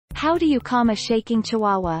How do you calm a shaking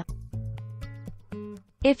Chihuahua?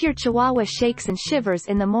 If your Chihuahua shakes and shivers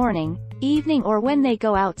in the morning, evening or when they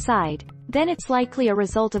go outside, then it's likely a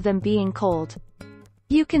result of them being cold.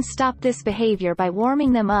 You can stop this behavior by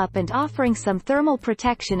warming them up and offering some thermal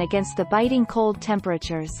protection against the biting cold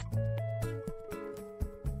temperatures.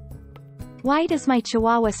 Why does my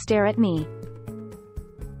Chihuahua stare at me?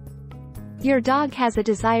 Your dog has a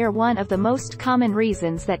desire. One of the most common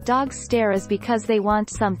reasons that dogs stare is because they want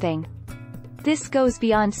something. This goes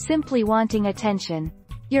beyond simply wanting attention.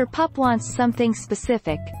 Your pup wants something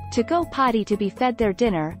specific: to go potty, to be fed their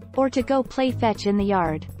dinner, or to go play fetch in the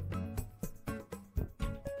yard.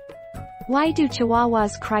 Why do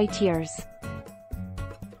Chihuahuas cry tears?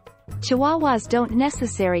 Chihuahuas don't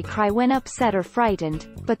necessarily cry when upset or frightened,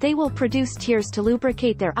 but they will produce tears to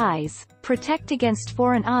lubricate their eyes, protect against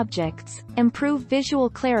foreign objects, improve visual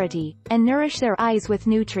clarity, and nourish their eyes with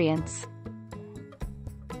nutrients.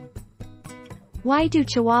 Why do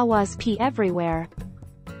Chihuahuas pee everywhere?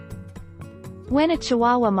 When a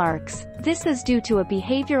Chihuahua marks, this is due to a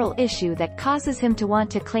behavioral issue that causes him to want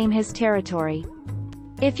to claim his territory.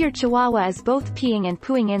 If your Chihuahua is both peeing and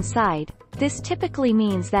pooing inside, this typically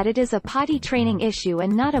means that it is a potty training issue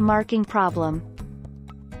and not a marking problem.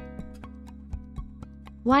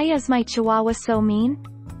 Why is my Chihuahua so mean?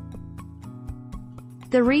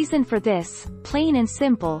 The reason for this, plain and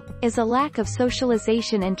simple, is a lack of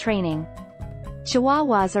socialization and training.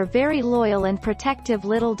 Chihuahuas are very loyal and protective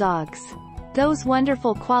little dogs. Those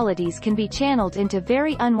wonderful qualities can be channeled into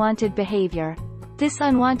very unwanted behavior. This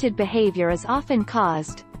unwanted behavior is often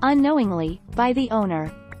caused, unknowingly, by the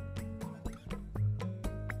owner.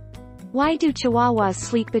 Why do Chihuahuas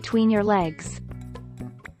sleep between your legs?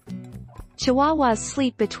 Chihuahuas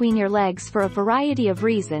sleep between your legs for a variety of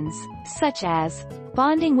reasons, such as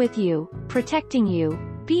bonding with you, protecting you,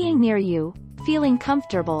 being near you, feeling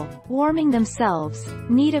comfortable, warming themselves,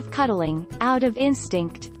 need of cuddling, out of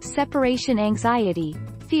instinct, separation anxiety,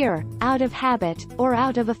 fear, out of habit, or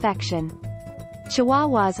out of affection.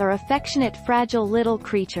 Chihuahuas are affectionate, fragile little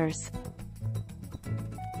creatures.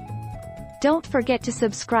 Don't forget to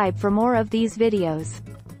subscribe for more of these videos.